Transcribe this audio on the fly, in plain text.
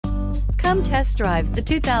Come test drive the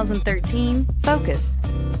 2013 Focus.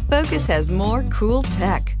 Focus has more cool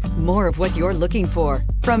tech, more of what you're looking for.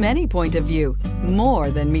 From any point of view, more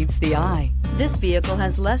than meets the eye. This vehicle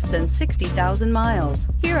has less than 60,000 miles.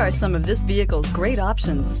 Here are some of this vehicle's great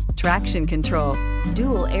options: traction control,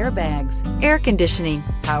 dual airbags, air conditioning,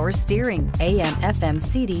 power steering, AM, FM,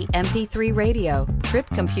 CD, MP3 radio, trip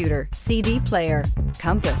computer, CD player,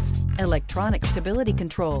 compass, electronic stability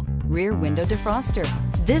control, rear window defroster.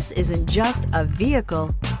 This isn't just a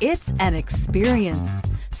vehicle, it's an experience.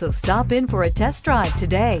 So stop in for a test drive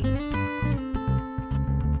today.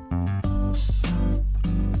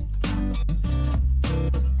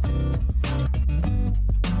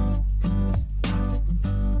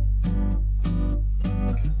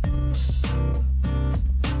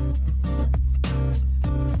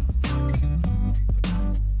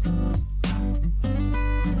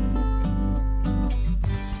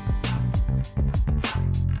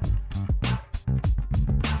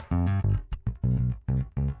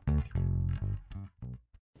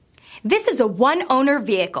 This is a one-owner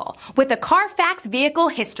vehicle with a Carfax Vehicle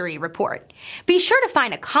History Report. Be sure to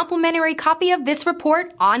find a complimentary copy of this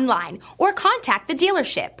report online or contact the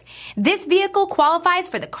dealership. This vehicle qualifies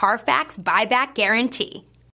for the Carfax Buyback Guarantee.